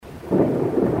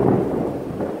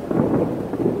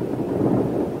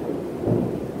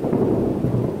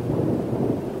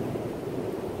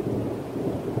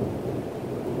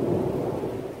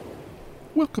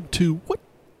to What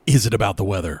Is It About the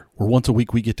Weather, where once a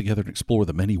week we get together and explore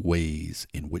the many ways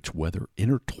in which weather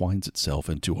intertwines itself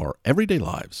into our everyday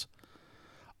lives.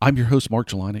 I'm your host, Mark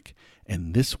Jelinek,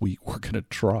 and this week we are going to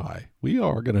try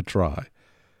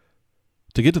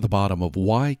to get to the bottom of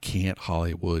why can't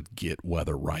Hollywood get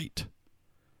weather right.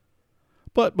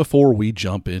 But before we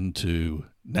jump into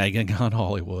nagging on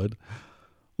Hollywood,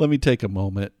 let me take a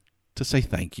moment to say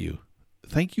thank you.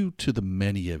 Thank you to the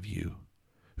many of you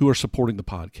who are supporting the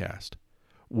podcast,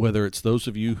 whether it's those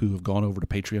of you who have gone over to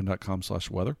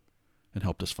patreon.com/weather and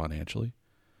helped us financially,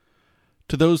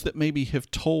 to those that maybe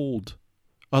have told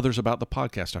others about the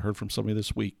podcast. I heard from somebody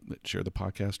this week that shared the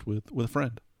podcast with a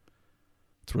friend.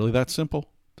 It's really that simple.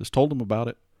 Just told them about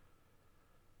it.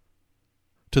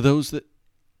 To those that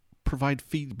provide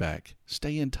feedback,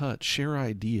 stay in touch, share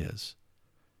ideas.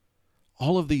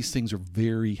 All of these things are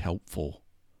very helpful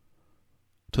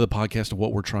to the podcast and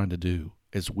what we're trying to do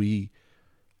as we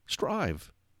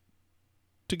strive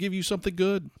to give you something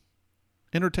good,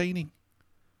 entertaining,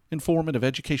 informative,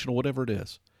 educational, whatever it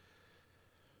is.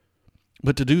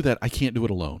 But to do that, I can't do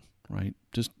it alone, right?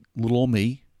 Just little old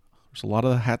me. There's a lot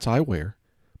of the hats I wear,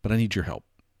 but I need your help.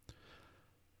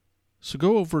 So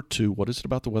go over to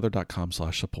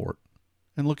whatisitabouttheweather.com/support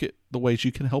and look at the ways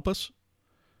you can help us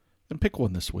and pick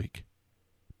one this week,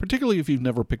 particularly if you've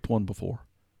never picked one before,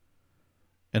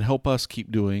 and help us keep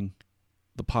doing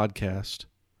the podcast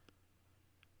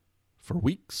for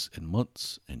weeks and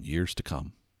months and years to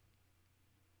come.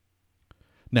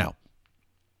 Now,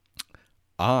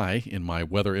 I, in my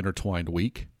weather intertwined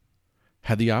week,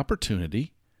 had the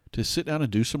opportunity to sit down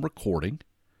and do some recording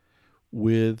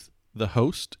with the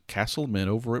host, Castle Min,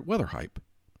 over at Weather Hype,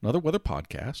 another weather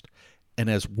podcast. And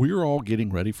as we're all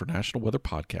getting ready for National Weather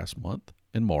Podcast Month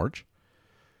in March,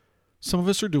 some of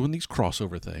us are doing these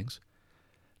crossover things.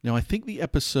 Now, I think the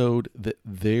episode that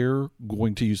they're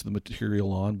going to use the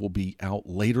material on will be out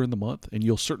later in the month, and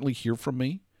you'll certainly hear from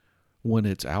me when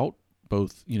it's out.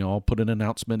 Both, I'll put an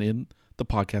announcement in the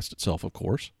podcast itself, of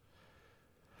course,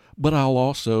 but I'll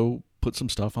also put some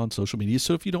stuff on social media.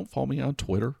 So if you don't follow me on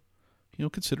Twitter,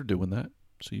 consider doing that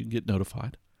so you can get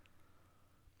notified.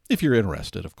 If you're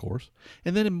interested, of course.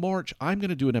 And then in March, I'm going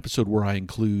to do an episode where I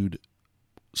include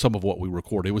some of what we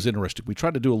record. It was interesting. We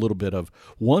tried to do a little bit of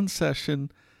one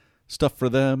session stuff for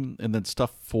them and then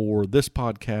stuff for this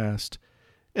podcast,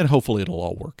 and hopefully it'll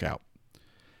all work out.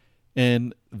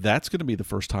 And that's going to be the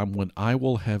first time when I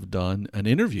will have done an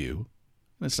interview,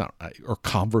 or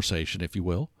conversation, if you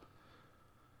will,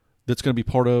 that's going to be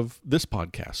part of this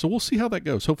podcast. So we'll see how that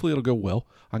goes. Hopefully it'll go well.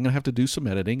 I'm going to have to do some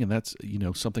editing, and that's,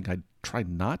 something I try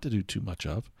not to do too much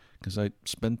of because I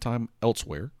spend time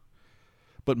elsewhere.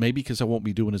 But maybe because I won't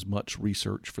be doing as much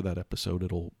research for that episode,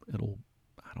 it'll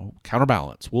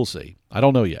counterbalance. We'll see. I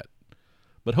don't know yet.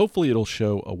 But hopefully it'll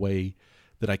show a way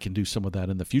that I can do some of that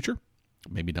in the future.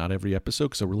 Maybe not every episode,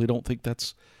 because I really don't think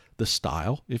that's the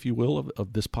style, if you will,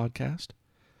 of this podcast.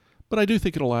 But I do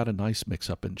think it'll add a nice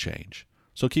mix-up and change.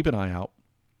 So keep an eye out.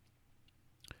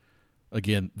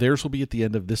 Again, theirs will be at the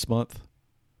end of this month,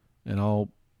 and I'll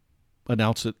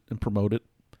announce it and promote it.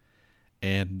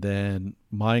 And then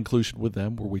my inclusion with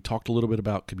them, where we talked a little bit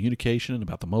about communication and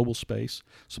about the mobile space,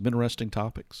 some interesting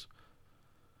topics,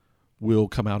 will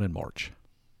come out in March.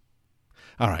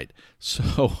 All right,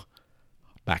 so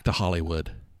back to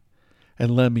Hollywood.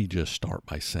 And let me just start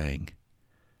by saying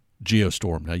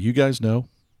Geostorm. Now, you guys know,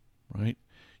 right?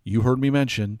 You heard me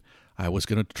mention I was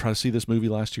going to try to see this movie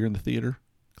last year in the theater.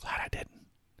 Glad I didn't.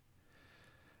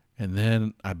 And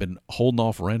then I've been holding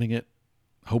off renting it,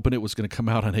 hoping it was going to come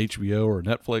out on HBO or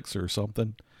Netflix or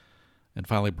something, and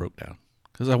finally broke down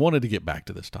because I wanted to get back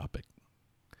to this topic.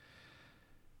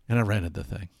 And I rented the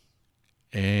thing,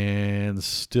 and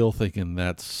still thinking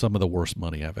that's some of the worst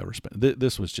money I've ever spent.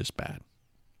 This was just bad.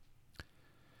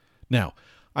 Now,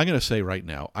 I'm going to say right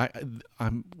now,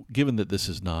 I'm given that this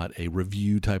is not a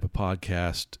review type of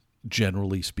podcast,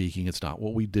 generally speaking, it's not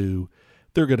what we do.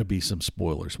 There are going to be some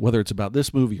spoilers, whether it's about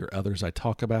this movie or others I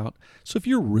talk about. So if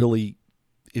you're really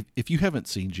If you haven't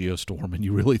seen Geostorm and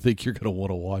you really think you're going to want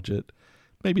to watch it,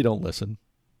 maybe don't listen.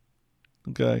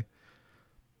 Okay?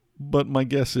 But my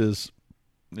guess is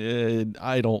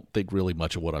I don't think really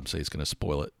much of what I'm saying is going to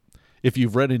spoil it. If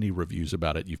you've read any reviews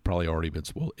about it, you've probably already been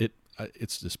spoiled.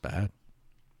 It's just bad.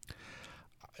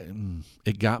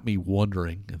 It got me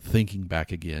wondering and thinking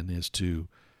back again as to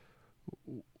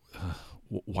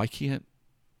why can't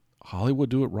Hollywood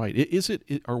do it right?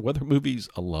 Are weather movies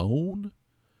alone?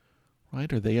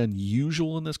 Right? Are they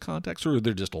unusual in this context, or are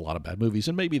there just a lot of bad movies?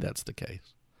 And maybe that's the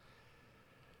case.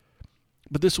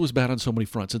 But this was bad on so many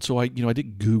fronts. And so I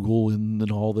did Google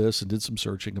and all this and did some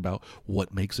searching about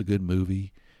what makes a good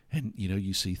movie. And,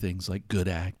 you see things like good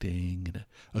acting and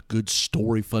a good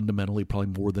story fundamentally, probably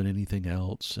more than anything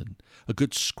else, and a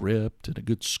good script and a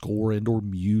good score and or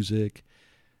music.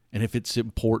 And if it's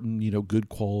important, good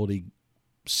quality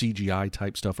CGI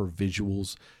type stuff or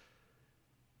visuals.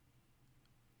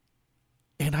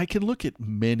 And I can look at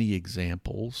many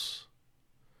examples,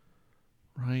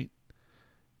 right,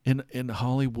 in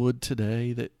Hollywood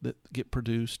today that get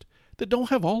produced that don't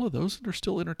have all of those and are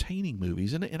still entertaining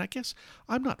movies. And I guess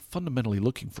I'm not fundamentally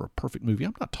looking for a perfect movie.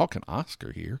 I'm not talking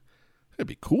Oscar here. That'd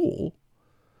be cool.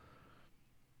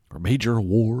 Or major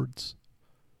awards.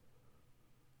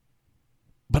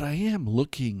 But I am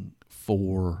looking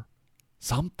for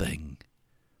something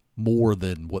more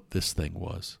than what this thing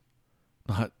was.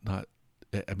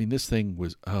 This thing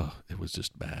was, it was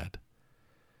just bad.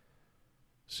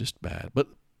 It's just bad. But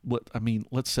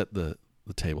let's set the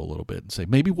table a little bit and say,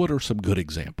 maybe what are some good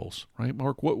examples, right,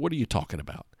 Mark? What are you talking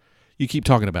about? You keep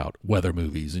talking about weather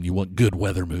movies and you want good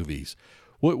weather movies.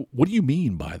 What do you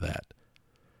mean by that?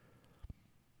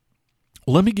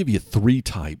 Let me give you 3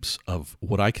 types of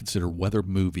what I consider weather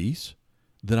movies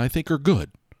that I think are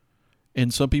good.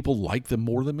 And some people like them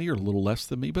more than me or a little less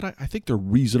than me, but I think they're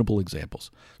reasonable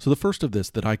examples. So the first of this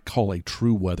that I call a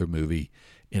true weather movie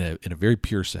in a very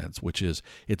pure sense, which is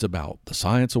it's about the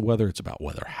science of weather, it's about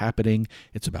weather happening,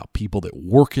 it's about people that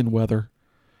work in weather,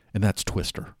 and that's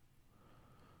Twister.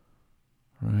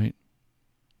 Right?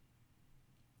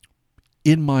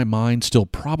 In my mind, still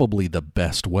probably the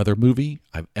best weather movie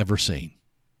I've ever seen.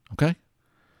 Okay?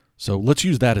 So let's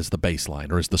use that as the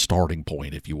baseline or as the starting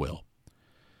point, if you will.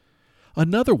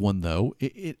 Another one, though,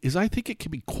 is I think it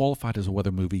can be qualified as a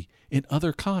weather movie in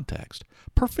other contexts.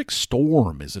 Perfect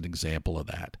Storm is an example of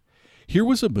that. Here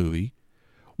was a movie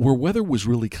where weather was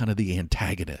really kind of the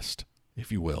antagonist, if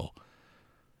you will.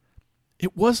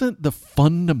 It wasn't the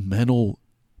fundamental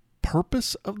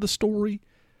purpose of the story,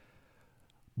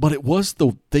 but it was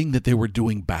the thing that they were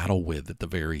doing battle with at the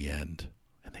very end.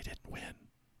 And they didn't win.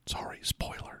 Sorry,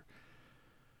 spoiler.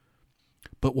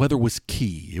 But weather was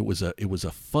key. It was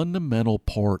a fundamental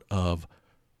part of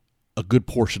a good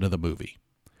portion of the movie.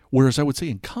 Whereas I would say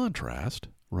in contrast,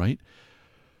 right,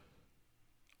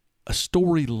 a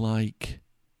story like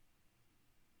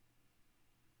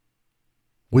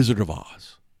Wizard of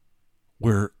Oz,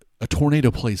 where a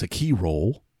tornado plays a key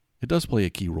role, it does play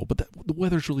a key role, but the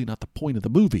weather's really not the point of the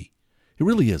movie. It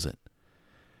really isn't.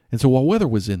 And so while weather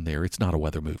was in there, it's not a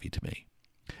weather movie to me.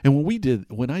 And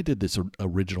when I did this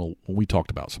original, when we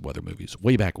talked about some weather movies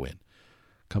way back when,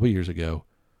 a couple of years ago,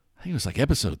 I think it was like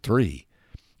episode 3,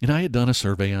 and I had done a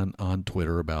survey on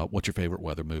Twitter about what's your favorite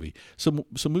weather movie. Some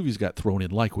movies got thrown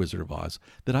in like Wizard of Oz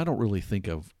that I don't really think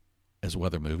of as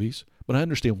weather movies, but I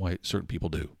understand why certain people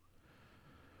do.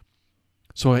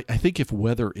 So I think if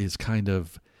weather is kind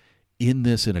of in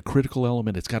this in a critical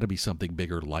element, it's got to be something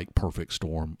bigger like Perfect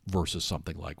Storm versus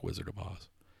something like Wizard of Oz.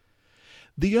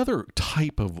 The other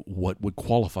type of what would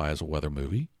qualify as a weather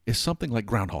movie is something like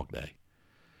Groundhog Day.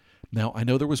 Now, I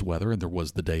know there was weather and there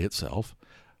was the day itself,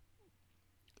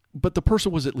 but the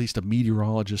person was at least a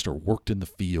meteorologist or worked in the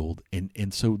field,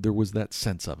 and so there was that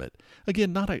sense of it.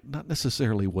 Again, not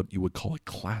necessarily what you would call a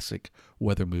classic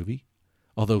weather movie,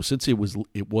 although since it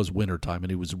was wintertime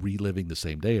and it was reliving the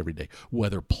same day every day,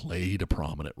 weather played a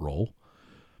prominent role.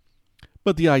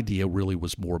 But the idea really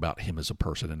was more about him as a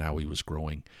person and how he was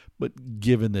growing. But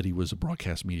given that he was a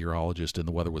broadcast meteorologist and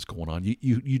the weather was going on,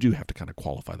 you do have to kind of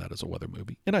qualify that as a weather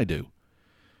movie. And I do.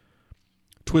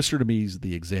 Twister to me is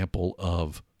the example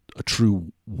of a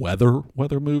true weather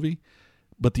movie.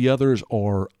 But the others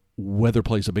are weather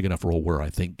plays a big enough role where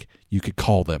I think you could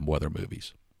call them weather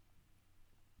movies.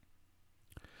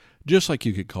 Just like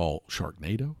you could call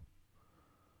Sharknado,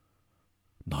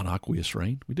 Non-Aqueous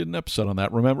Rain. We did an episode on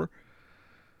that, remember?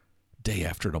 Day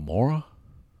After Tomorrow.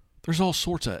 There's all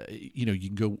sorts of, you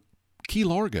can go Key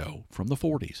Largo from the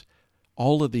 40s.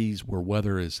 All of these where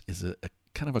weather is a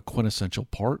kind of a quintessential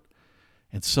part.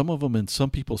 And some of them in some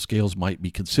people's scales might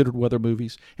be considered weather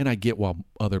movies. And I get why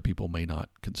other people may not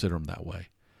consider them that way.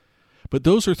 But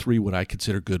those are 3 what I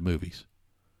consider good movies.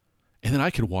 And then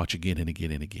I could watch again and again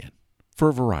and again for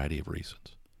a variety of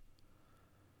reasons.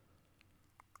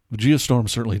 Geostorm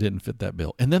certainly didn't fit that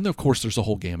bill. And then, of course, there's a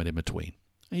whole gamut in between.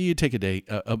 You take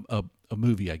a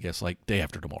movie, I guess, like Day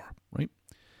After Tomorrow, right?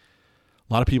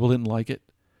 A lot of people didn't like it.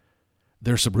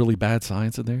 There's some really bad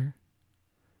science in there.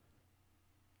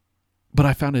 But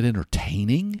I found it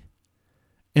entertaining,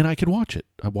 and I could watch it.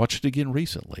 I watched it again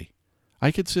recently.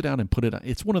 I could sit down and put it on.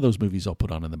 It's one of those movies I'll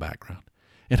put on in the background.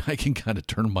 And I can kind of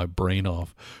turn my brain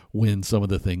off when some of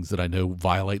the things that I know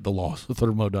violate the laws of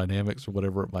thermodynamics or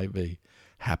whatever it might be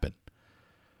happen.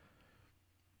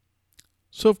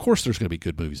 So, of course, there's going to be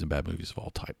good movies and bad movies of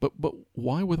all type. But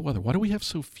why with weather? Why do we have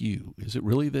so few? Is it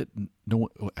really that no one...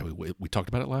 I mean, we talked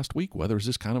about it last week. Weather is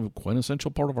this kind of a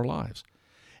quintessential part of our lives.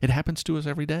 It happens to us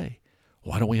every day.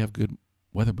 Why don't we have good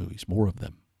weather movies? More of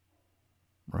them.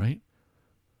 Right?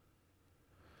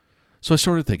 So I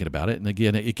started thinking about it. And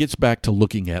again, it gets back to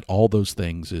looking at all those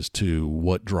things as to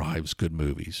what drives good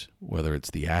movies, whether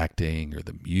it's the acting or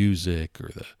the music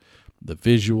or the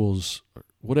visuals, or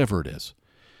whatever it is.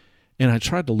 And I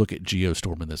tried to look at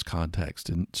Geostorm in this context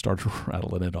and started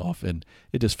rattling it off, and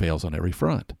it just fails on every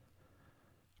front.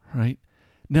 Right?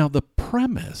 Now, the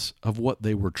premise of what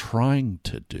they were trying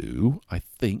to do, I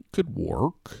think, could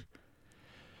work.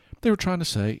 They were trying to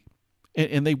say,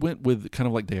 and they went with, kind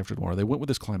of like Day After Tomorrow, they went with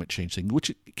this climate change thing,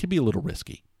 which it can be a little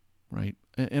risky, right?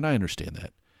 And I understand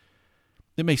that.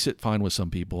 It may sit fine with some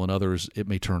people, and others, it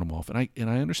may turn them off. And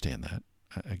I understand that.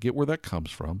 I get where that comes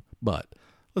from, but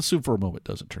let's assume for a moment it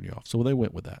doesn't turn you off. So they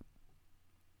went with that.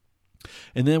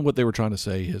 And then what they were trying to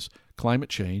say is climate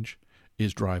change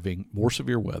is driving more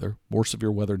severe weather. More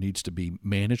severe weather needs to be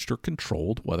managed or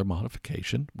controlled, weather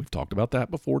modification. We've talked about that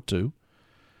before too.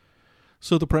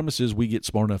 So the premise is we get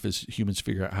smart enough as humans to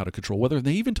figure out how to control weather. And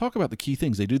they even talk about the key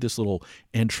things. They do this little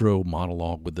intro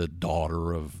monologue with the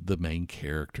daughter of the main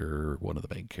character, one of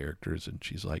the main characters, and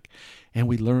she's like, and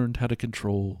we learned how to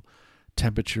control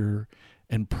temperature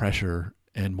and pressure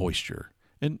and moisture.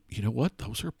 And you know what?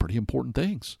 Those are pretty important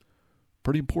things.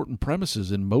 Pretty important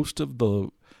premises in most of the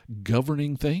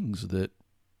governing things that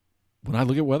when I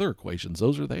look at weather equations,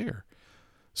 those are there.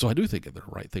 So I do think they're the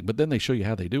right thing. But then they show you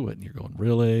how they do it, and you're going,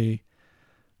 really?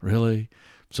 Really?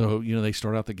 So, they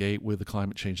start out the gate with the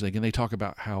climate change thing, and they talk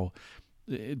about how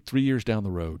 3 years down the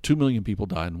road, 2 million people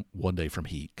die in one day from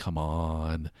heat. Come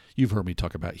on. You've heard me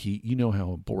talk about heat. You know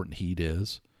how important heat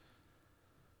is.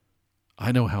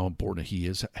 I know how important heat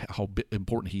is,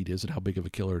 important heat is, and how big of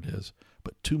a killer it is.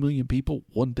 But 2 million people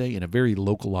one day in a very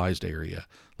localized area,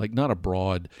 like not a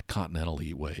broad continental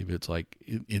heat wave. It's like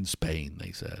in Spain,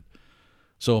 they said.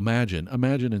 So imagine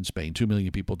in Spain, 2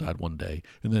 million people died one day,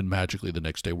 and then magically the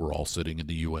next day we're all sitting in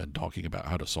the UN talking about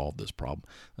how to solve this problem.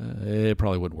 It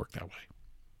probably wouldn't work that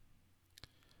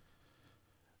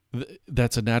way.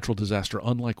 That's a natural disaster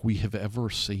unlike we have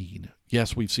ever seen.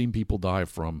 Yes, we've seen people die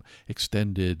from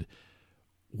extended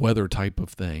weather type of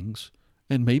things,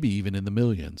 and maybe even in the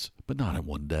millions, but not in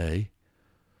one day.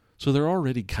 So they're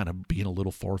already kind of being a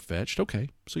little far-fetched. Okay,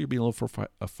 so you're being a little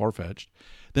far-fetched.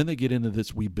 Then they get into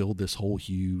this, we build this whole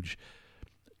huge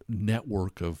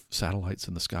network of satellites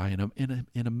in the sky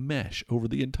in a mesh over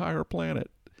the entire planet.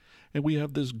 And we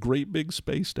have this great big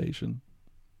space station.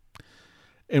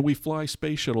 And we fly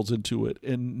space shuttles into it.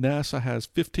 And NASA has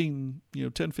 10,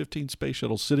 15 space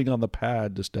shuttles sitting on the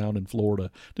pad just down in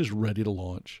Florida, just ready to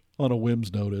launch on a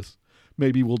whim's notice.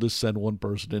 Maybe we'll just send one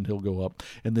person and he'll go up,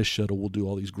 and this shuttle will do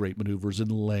all these great maneuvers and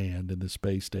land in the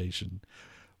space station.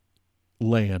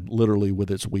 Land, literally, with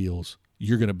its wheels.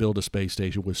 You're going to build a space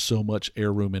station with so much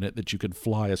air room in it that you can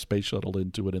fly a space shuttle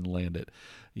into it and land it.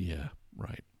 Yeah,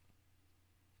 right.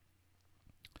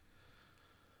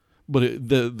 But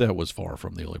that was far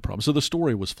from the only problem. So the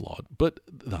story was flawed, but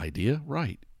the idea,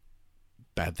 right.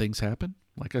 Bad things happen,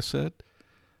 like I said.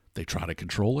 They try to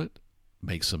control it.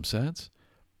 Makes some sense.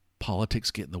 Politics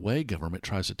get in the way. Government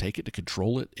tries to take it to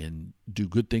control it and do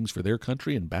good things for their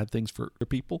country and bad things for their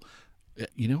people.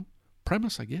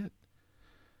 Premise I get.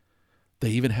 They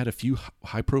even had a few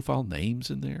high-profile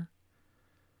names in there.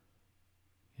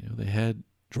 They had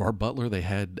Gerard Butler. They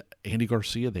had Andy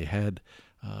Garcia. They had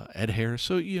Ed Harris.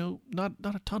 So, not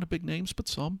a ton of big names, but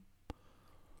some.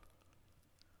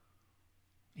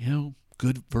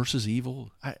 Good versus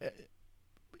evil.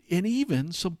 And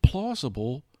even some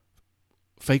plausible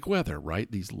fake weather,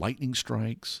 right? These lightning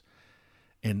strikes.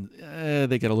 And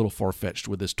they got a little far-fetched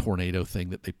with this tornado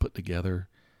thing that they put together.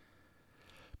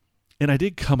 And I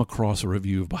did come across a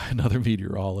review by another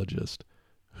meteorologist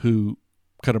who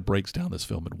kind of breaks down this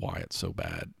film and why it's so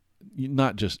bad.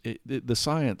 Not just, the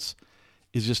science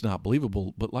is just not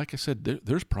believable. But like I said,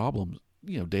 there's problems.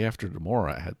 Day After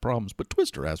Tomorrow I had problems, but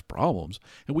Twister has problems.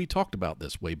 And we talked about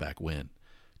this way back when,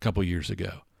 a couple years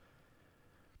ago.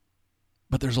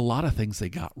 But there's a lot of things they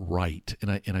got right,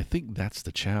 and I think that's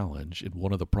the challenge and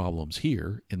one of the problems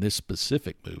here in this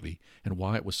specific movie and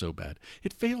why it was so bad.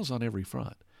 It fails on every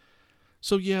front.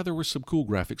 So yeah, there were some cool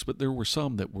graphics, but there were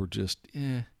some that were just,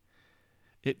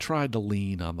 It tried to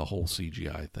lean on the whole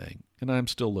CGI thing, and I'm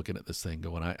still looking at this thing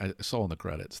going, I saw in the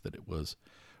credits that it was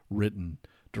written,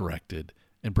 directed,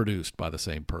 and produced by the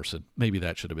same person. Maybe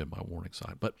that should have been my warning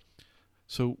sign. But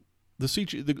so the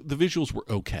visuals were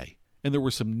okay. And there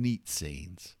were some neat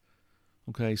scenes.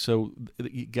 Okay, so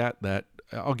you got that.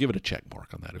 I'll give it a check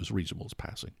mark on that. It was reasonable as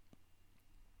passing.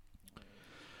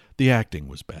 The acting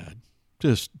was bad.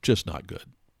 Just not good.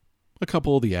 A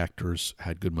couple of the actors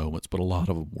had good moments, but a lot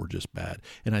of them were just bad.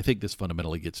 And I think this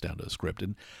fundamentally gets down to the script.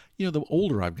 And, the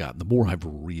older I've gotten, the more I've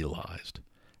realized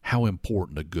how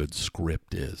important a good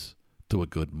script is to a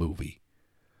good movie.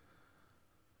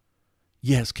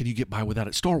 Yes, can you get by without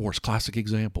it? Star Wars, classic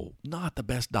example. Not the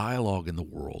best dialogue in the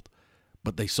world,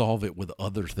 but they solve it with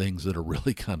other things that are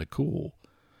really kind of cool.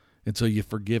 And so you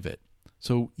forgive it.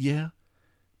 So, yeah,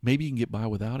 maybe you can get by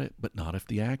without it, but not if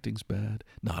the acting's bad,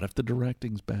 not if the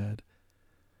directing's bad.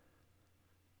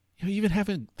 Even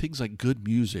having things like good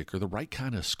music or the right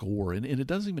kind of score, and it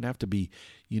doesn't even have to be,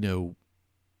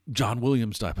 John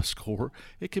Williams type of score.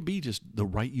 It can be just the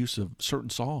right use of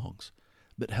certain songs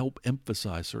that help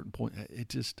emphasize certain points. It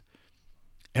just,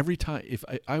 every time,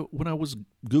 when I was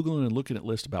Googling and looking at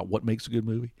lists about what makes a good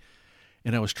movie,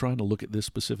 and I was trying to look at this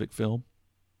specific film,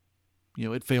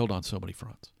 it failed on so many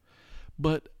fronts.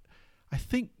 But I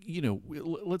think,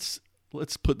 let's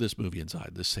put this movie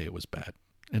inside. Let's say it was bad.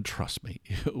 And trust me,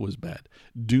 it was bad.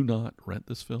 Do not rent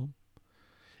this film.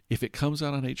 If it comes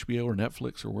out on HBO or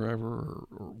Netflix or wherever,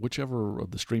 or whichever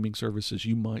of the streaming services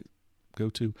you might go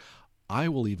to, I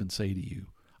will even say to you,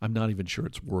 I'm not even sure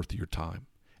it's worth your time.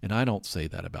 And I don't say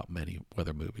that about many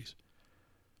weather movies.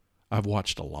 I've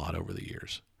watched a lot over the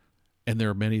years. And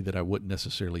there are many that I wouldn't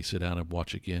necessarily sit down and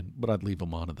watch again, but I'd leave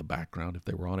them on in the background. If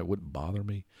they were on, it wouldn't bother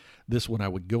me. This one, I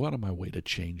would go out of my way to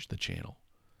change the channel.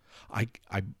 I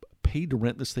paid to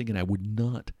rent this thing, and I would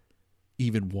not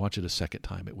even watch it a second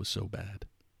time. It was so bad.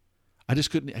 I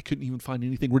couldn't even find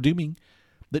anything redeeming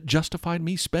that justified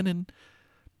me spending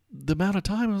the amount of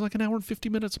time. It was like an hour and 50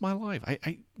 minutes of my life.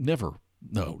 I never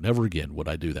again would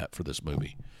I do that for this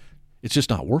movie. It's just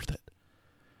not worth it.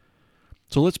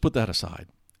 So let's put that aside.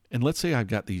 And let's say I've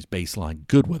got these baseline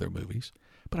good weather movies,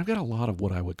 but I've got a lot of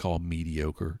what I would call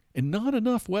mediocre and not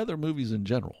enough weather movies in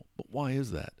general. But why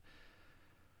is that?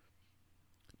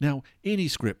 Now, any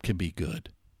script can be good.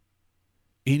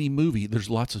 Any movie, there's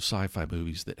lots of sci-fi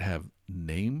movies that have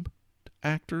named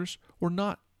actors or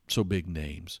not so big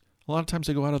names. A lot of times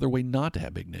they go out of their way not to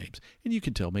have big names. And you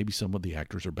can tell maybe some of the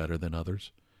actors are better than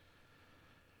others.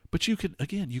 But you can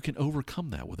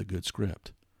overcome that with a good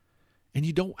script. And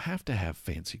you don't have to have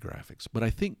fancy graphics. But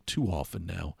I think too often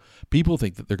now, people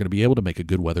think that they're going to be able to make a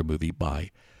good weather movie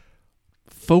by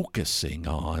focusing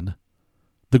on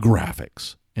the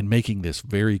graphics and making this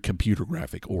very computer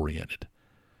graphic oriented.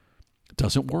 It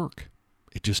doesn't work.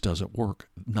 It just doesn't work.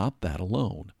 Not that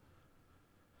alone.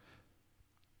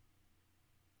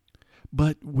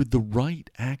 But with the right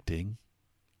acting,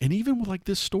 and even with like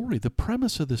this story, the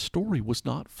premise of this story was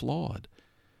not flawed.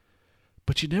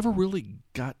 But you never really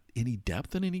got any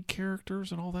depth in any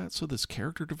characters and all that, so this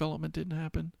character development didn't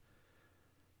happen.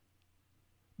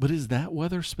 But is that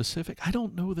weather specific? I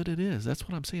don't know that it is. That's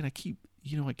what I'm saying. I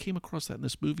came across that in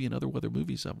this movie and other weather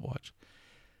movies I've watched.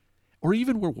 Or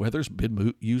even where weather's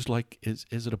been used like as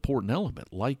an important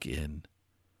element, like in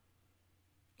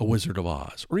A Wizard of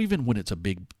Oz. Or even when it's a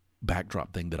big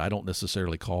backdrop thing that I don't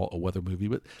necessarily call a weather movie,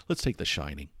 but let's take The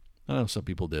Shining. I know some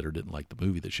people did or didn't like the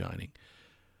movie The Shining.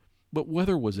 But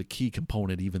weather was a key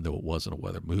component even though it wasn't a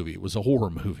weather movie. It was a horror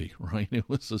movie, right? It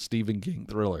was a Stephen King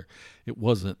thriller. It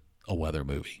wasn't a weather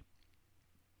movie.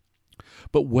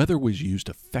 But weather was used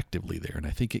effectively there, and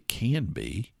I think it can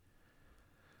be.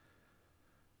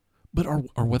 But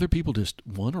are weather people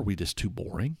are we just too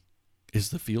boring? Is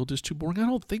the field just too boring? I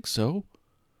don't think so.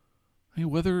 I mean,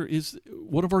 weather is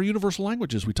one of our universal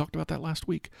languages. We talked about that last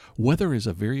week. Weather is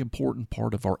a very important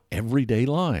part of our everyday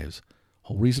lives.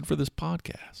 Whole reason for this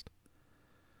podcast.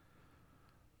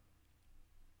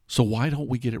 So why don't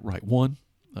we get it right? One,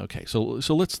 okay, so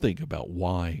let's think about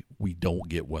why we don't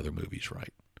get weather movies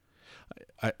right.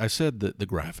 I said that the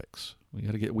graphics.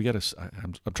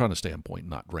 I'm trying to stay on point and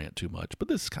not rant too much, but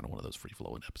this is kind of one of those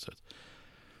free-flowing episodes.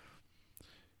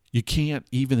 You can't,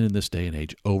 even in this day and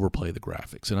age, overplay the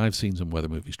graphics, and I've seen some weather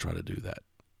movies try to do that,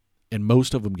 and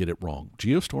most of them get it wrong.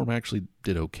 Geostorm actually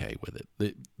did okay with it.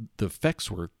 The effects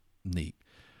were neat,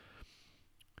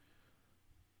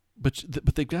 but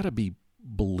they've got to be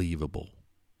believable.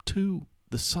 Two,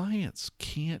 the science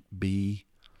can't be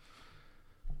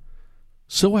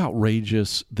so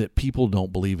outrageous that people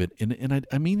don't believe it. And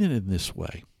I mean it in this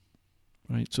way,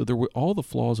 right? So there were all the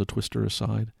flaws of Twister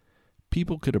aside,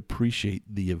 people could appreciate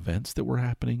the events that were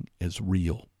happening as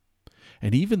real.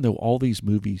 And even though all these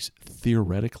movies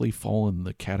theoretically fall in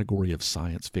the category of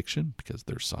science fiction, because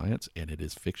they're science and it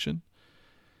is fiction,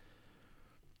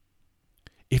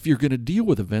 if you're going to deal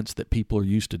with events that people are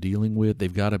used to dealing with,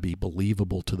 they've got to be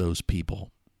believable to those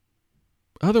people.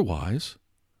 Otherwise,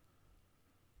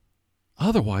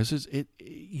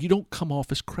 you don't come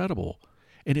off as credible.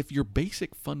 And if your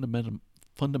basic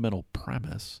fundamental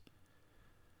premise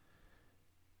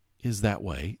is that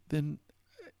way, then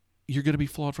you're going to be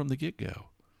flawed from the get-go.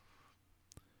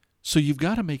 So you've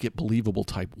got to make it believable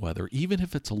type weather, even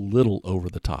if it's a little over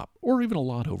the top or even a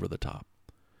lot over the top.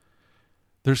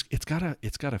 It's got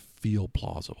to feel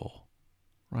plausible,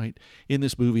 right? In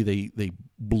this movie, they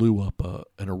blew up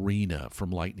an arena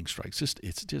from lightning strikes.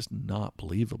 It's just not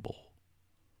believable.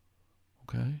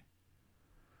 Okay.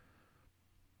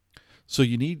 So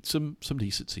you need some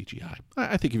decent CGI.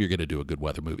 I think if you're going to do a good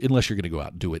weather movie, unless you're going to go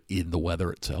out and do it in the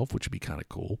weather itself, which would be kind of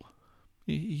cool,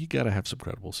 you got to have some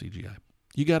credible CGI.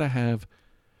 You got to have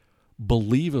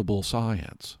believable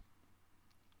science.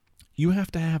 You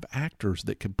have to have actors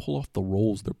that can pull off the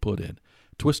roles they're put in.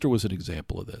 Twister was an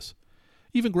example of this.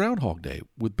 Even Groundhog Day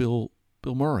with Bill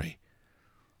Murray.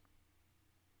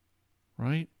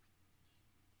 Right?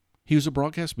 He was a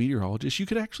broadcast meteorologist. You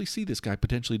could actually see this guy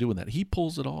potentially doing that. He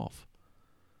pulls it off.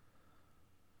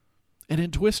 And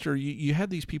in Twister, you had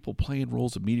these people playing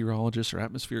roles of meteorologists or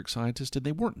atmospheric scientists, and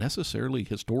they weren't necessarily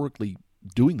historically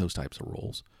doing those types of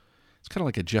roles. It's kind of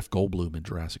like a Jeff Goldblum in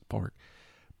Jurassic Park.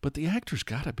 But the actor's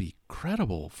got to be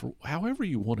credible for however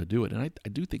you want to do it. And I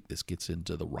do think this gets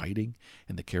into the writing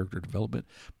and the character development.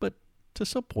 But to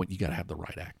some point, you got to have the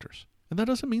right actors. And that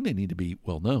doesn't mean they need to be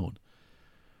well known.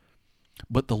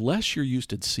 But the less you're used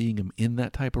to seeing them in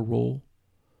that type of role,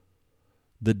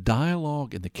 the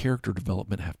dialogue and the character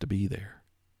development have to be there.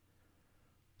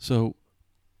 So,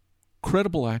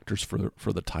 credible actors for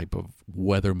the type of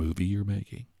weather movie you're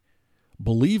making.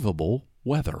 Believable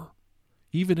weather.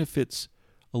 Even if it's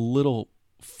a little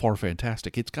far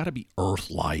fantastic, it's got to be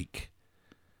Earth-like.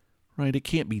 Right? It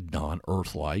can't be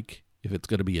non-Earth-like if it's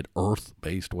going to be an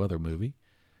Earth-based weather movie.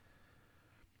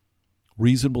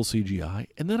 Reasonable CGI.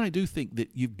 And then I do think that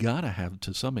you've got to have,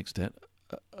 to some extent,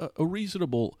 a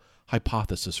reasonable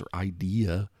hypothesis or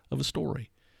idea of a story.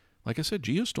 Like I said,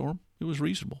 Geostorm, it was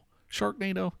reasonable.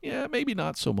 Sharknado, yeah, maybe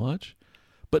not so much.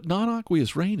 But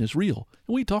non-aqueous rain is real.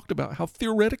 And we talked about how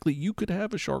theoretically you could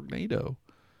have a Sharknado.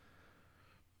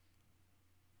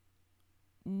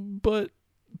 But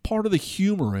part of the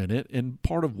humor in it, and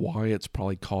part of why it's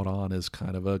probably caught on as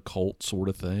kind of a cult sort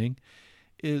of thing,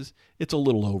 is it's a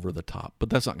little over the top. But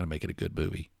that's not going to make it a good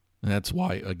movie. And that's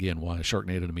why, again, why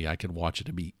Sharknado to me, I can watch it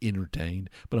and be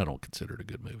entertained, but I don't consider it a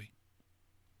good movie.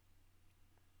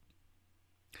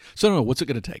 So I don't know, what's it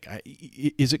going to take?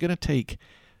 Is it going to take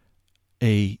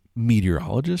a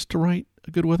meteorologist to write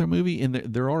a good weather movie? And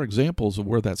there are examples of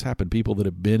where that's happened. People that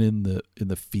have been in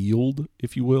the field,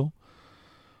 if you will,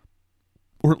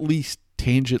 or at least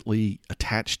tangentially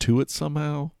attached to it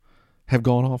somehow, have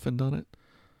gone off and done it.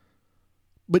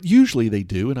 But usually they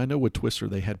do, and I know with Twister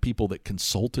they had people that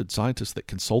consulted, scientists that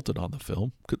consulted on the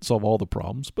film, couldn't solve all the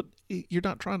problems, but you're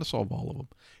not trying to solve all of them.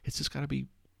 It's just got to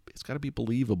be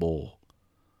believable.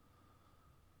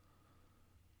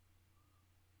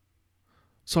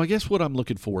 So I guess what I'm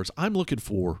looking for is I'm looking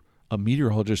for a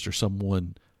meteorologist or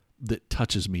someone that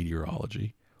touches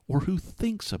meteorology or who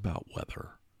thinks about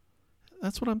weather.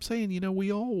 That's what I'm saying.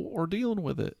 We all are dealing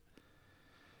with it.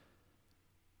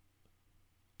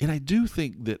 And I do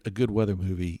think that a good weather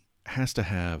movie has to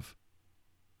have,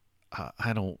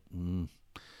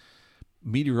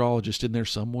 meteorologist in there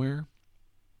somewhere.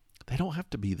 They don't have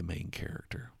to be the main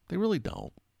character. They really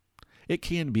don't. It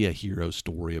can be a hero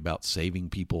story about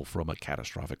saving people from a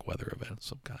catastrophic weather event of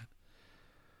some kind.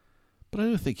 But I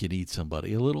do think you need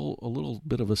somebody, a little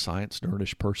bit of a science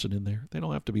nerdish person in there. They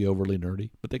don't have to be overly nerdy,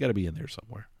 but they got to be in there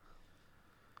somewhere.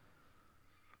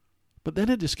 But then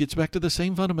it just gets back to the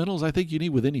same fundamentals I think you need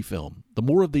with any film. The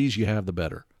more of these you have, the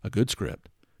better. A good script,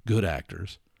 good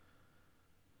actors,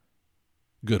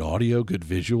 good audio, good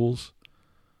visuals.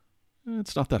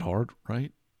 It's not that hard,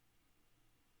 right?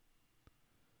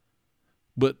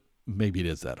 But maybe it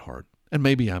is that hard. And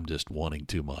maybe I'm just wanting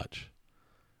too much.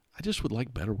 I just would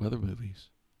like better weather movies.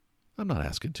 I'm not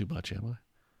asking too much, am I?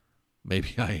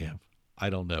 Maybe I am. I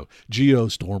don't know.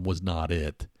 Geostorm was not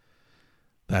it.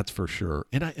 That's for sure.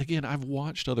 And I've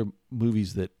watched other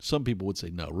movies that some people would say,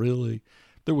 no, really?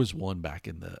 There was one back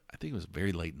in I think it was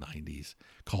very late 90s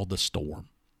called The Storm.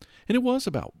 And it was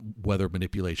about weather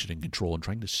manipulation and control and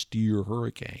trying to steer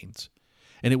hurricanes.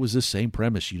 And it was the same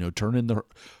premise, turning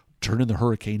the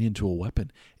hurricane into a weapon.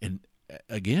 And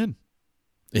again,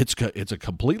 it's a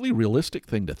completely realistic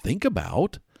thing to think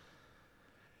about.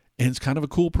 And it's kind of a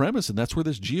cool premise. And that's where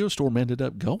this Geostorm ended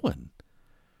up going.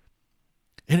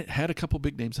 And it had a couple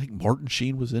big names. I think Martin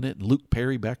Sheen was in it, and Luke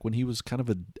Perry back when he was kind of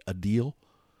a deal.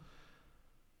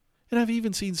 And I've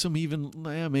even seen some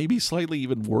maybe slightly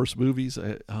even worse movies.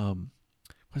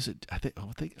 Was it?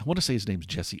 I want to say his name's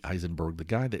Jesse Eisenberg, the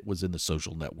guy that was in The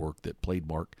Social Network that played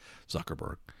Mark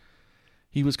Zuckerberg.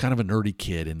 He was kind of a nerdy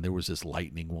kid, and there was this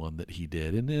lightning one that he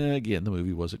did. And again, the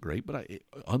movie wasn't great, but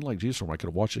unlike Geostorm, I could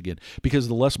have watched it again because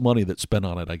the less money that's spent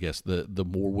on it, I guess, the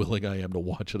more willing I am to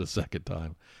watch it a second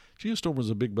time. Geostorm was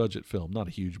a big budget film, not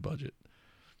a huge budget.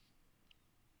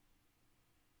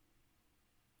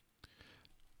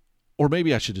 Or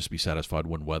maybe I should just be satisfied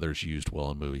when weather's used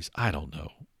well in movies. I don't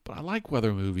know. But I like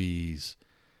weather movies.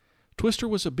 Twister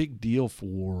was a big deal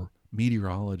for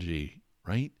meteorology,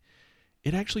 right?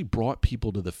 It actually brought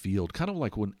people to the field. Kind of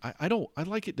like when I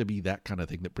like it to be that kind of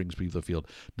thing that brings people to the field,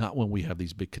 not when we have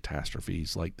these big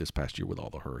catastrophes like this past year with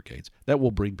all the hurricanes. That will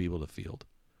bring people to the field.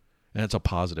 And it's a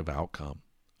positive outcome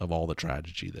of all the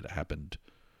tragedy that happened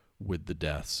with the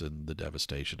deaths and the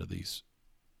devastation of these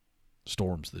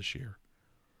storms this year.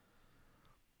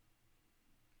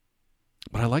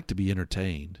 But I like to be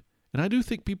entertained. And I do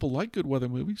think people like good weather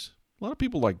movies. A lot of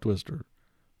people like Twister.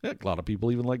 Heck, a lot of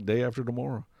people even like Day After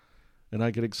Tomorrow. And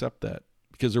I could accept that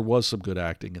because there was some good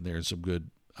acting in there and some good,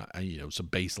 some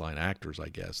baseline actors, I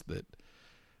guess, that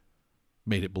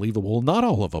made it believable. Not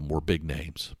all of them were big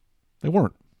names. They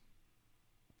weren't.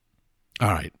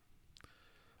 All right.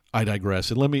 I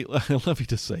digress. And let me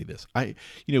just say this.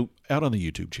 Out on the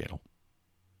YouTube channel,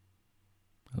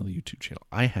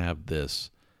 I have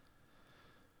this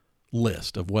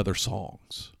list of weather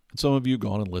songs. And some of you have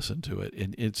gone and listened to it,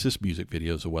 and it's just music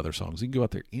videos of weather songs. You can go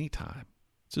out there anytime.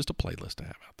 It's just a playlist I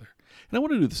have out there. And I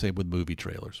want to do the same with movie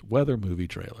trailers, weather movie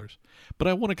trailers. But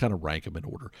I want to kind of rank them in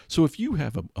order. So if you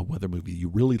have a weather movie you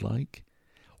really like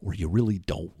or you really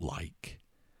don't like,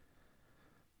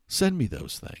 send me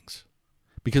those things.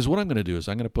 Because what I'm going to do is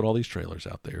I'm going to put all these trailers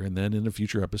out there, and then in a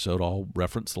future episode, I'll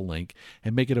reference the link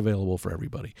and make it available for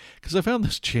everybody. Because I found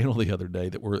this channel the other day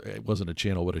it wasn't a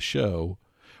channel, but a show,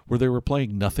 where they were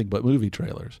playing nothing but movie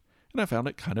trailers. And I found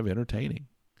it kind of entertaining.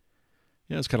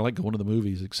 Yeah, it's kind of like going to the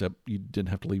movies, except you didn't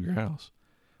have to leave your house.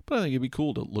 But I think it'd be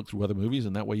cool to look through other movies,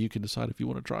 and that way you can decide if you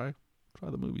want to try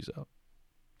the movies out.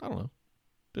 I don't know.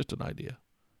 Just an idea.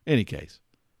 Any case,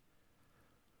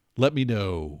 let me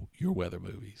know your weather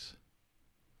movies.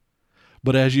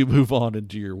 But as you move on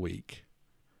into your week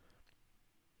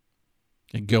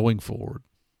and going forward,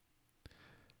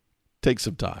 take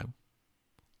some time.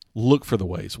 Look for the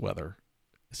ways weather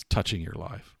is touching your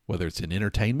life, whether it's in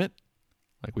entertainment,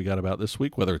 like we got about this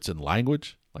week, whether it's in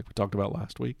language, like we talked about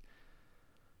last week.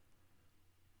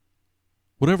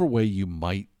 Whatever way you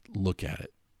might look at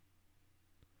it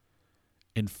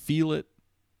and feel it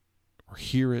or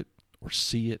hear it or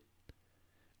see it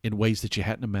in ways that you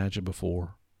hadn't imagined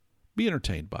before, be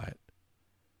entertained by it.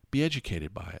 Be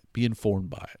educated by it. Be informed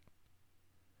by it.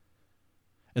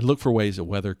 And look for ways that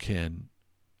weather can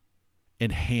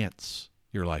enhance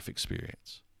your life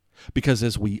experience. Because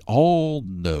as we all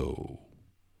know,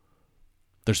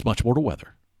 there's much more to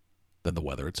weather than the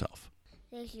weather itself.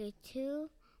 This is Two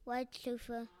White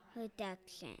Sofa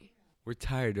Production. We're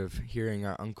tired of hearing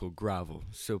our Uncle grovel,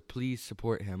 so please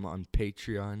support him on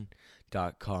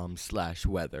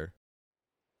patreon.com/weather.